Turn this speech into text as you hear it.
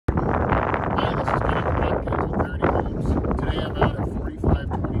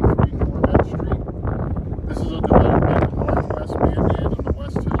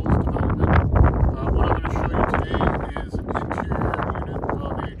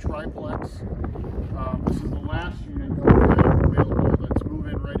triplex. This is the last unit that we have available that's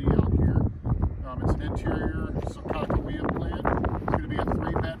move-in ready out here. It's an interior Sakakawea plan. It's going to be a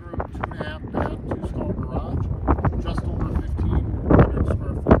 3-bedroom, 2.5 bath, 2-stall garage, just over 1,500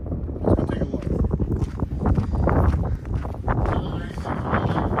 square foot. Let's go take a look. One of the nice things I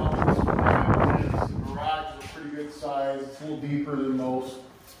like about this plan is the garage is a pretty good size. It's a little deeper than most.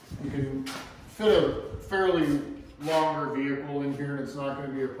 You can fit a fairly longer vehicle in here and it's not going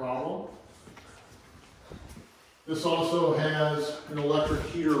to be a problem. This also has an electric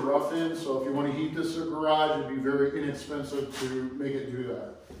heater rough-in, so if you want to heat this garage, it'd be very inexpensive to make it do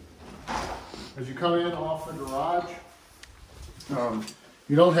that. As you come in off the garage,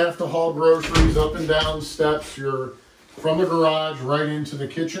 you don't have to haul groceries up and down steps. You're from the garage right into the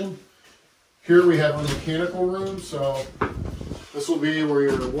kitchen. Here we have a mechanical room, so this will be where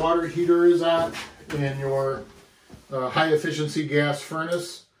your water heater is at and your high-efficiency gas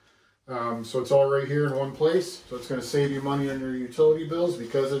furnace. So it's all right here in one place. So it's going to save you money on your utility bills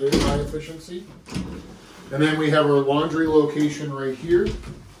because it is high efficiency. And then we have our laundry location right here.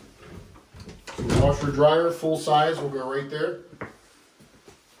 So washer dryer, full size, will go right there.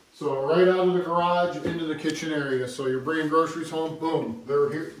 So right out of the garage into the kitchen area. So you're bringing groceries home, boom, they're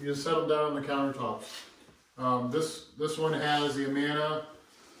here. You just set them down on the countertops. This one has the Amana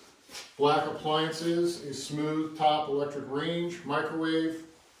black appliances, a smooth top electric range, microwave,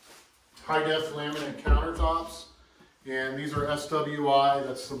 high def laminate countertops, and these are SWI,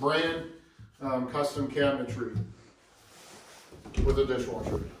 that's the brand, custom cabinetry with a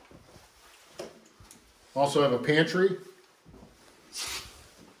dishwasher. Also have a pantry.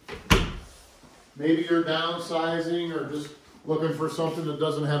 Maybe you're downsizing or just looking for something that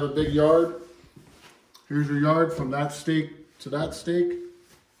doesn't have a big yard. Here's your yard from that stake to that stake.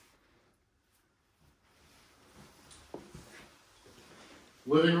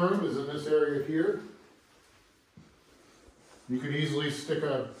 Living room is in this area here. You could easily stick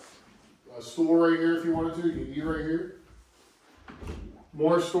a stool right here if you wanted to. You can eat right here.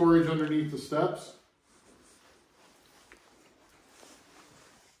 More storage underneath the steps.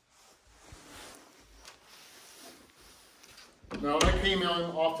 Now I came in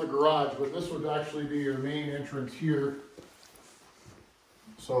off the garage, but this would actually be your main entrance here.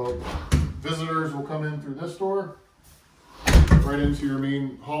 So visitors will come in through this door, right into your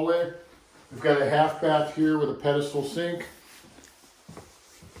main hallway. We've got a half bath here with a pedestal sink.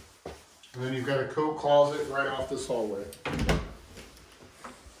 And then you've got a coat closet right off this hallway.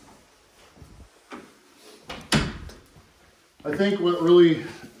 I think what really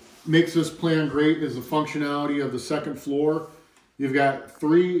makes this plan great is the functionality of the second floor. You've got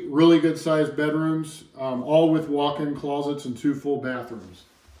 3 really good sized bedrooms, all with walk-in closets and 2 full bathrooms.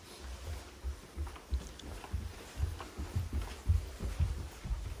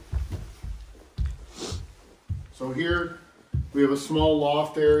 So here we have a small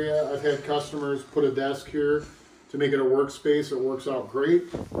loft area. I've had customers put a desk here to make it a workspace. It works out great.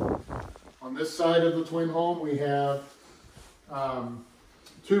 On this side of the twin home, we have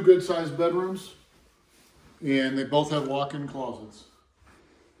 2 good sized bedrooms, and they both have walk-in closets.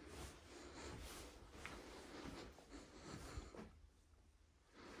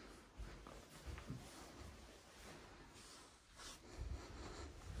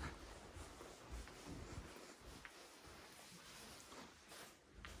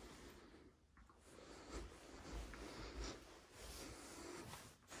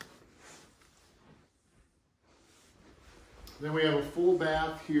 Then we have a full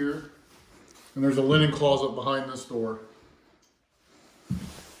bath here, and there's a linen closet behind this door.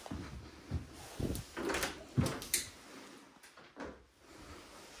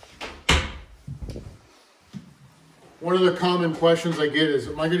 One of the common questions I get is,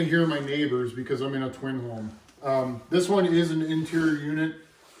 am I going to hear my neighbors because I'm in a twin home? This one is an interior unit.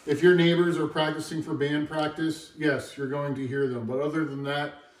 If your neighbors are practicing for band practice, yes, you're going to hear them. But other than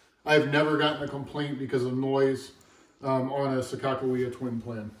that, I've never gotten a complaint because of noise on a Sakakawea twin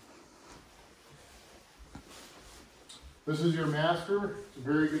plan. This is your master. It's a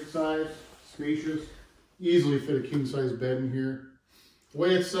very good size, spacious, easily fit a king size bed in here. The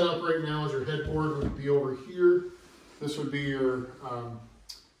way it's set up right now is your headboard would be over here. This would be your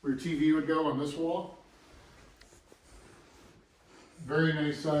where your TV would go on this wall. Very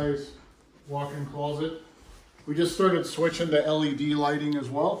nice size walk-in closet. We just started switching to LED lighting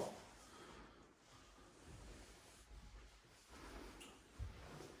as well.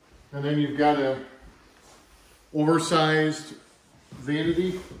 And then you've got a oversized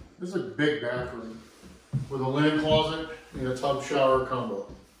vanity. This is a big bathroom with a linen closet and a tub shower combo.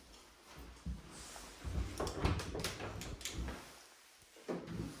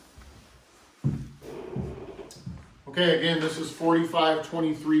 Okay, again, this is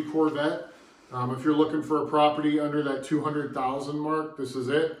 4523 Corvette. If you're looking for a property under that 200,000 mark, this is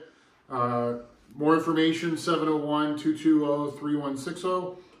it. More information,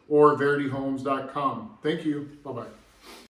 701-220-3160 or verityhomes.com. Thank you. Bye-bye.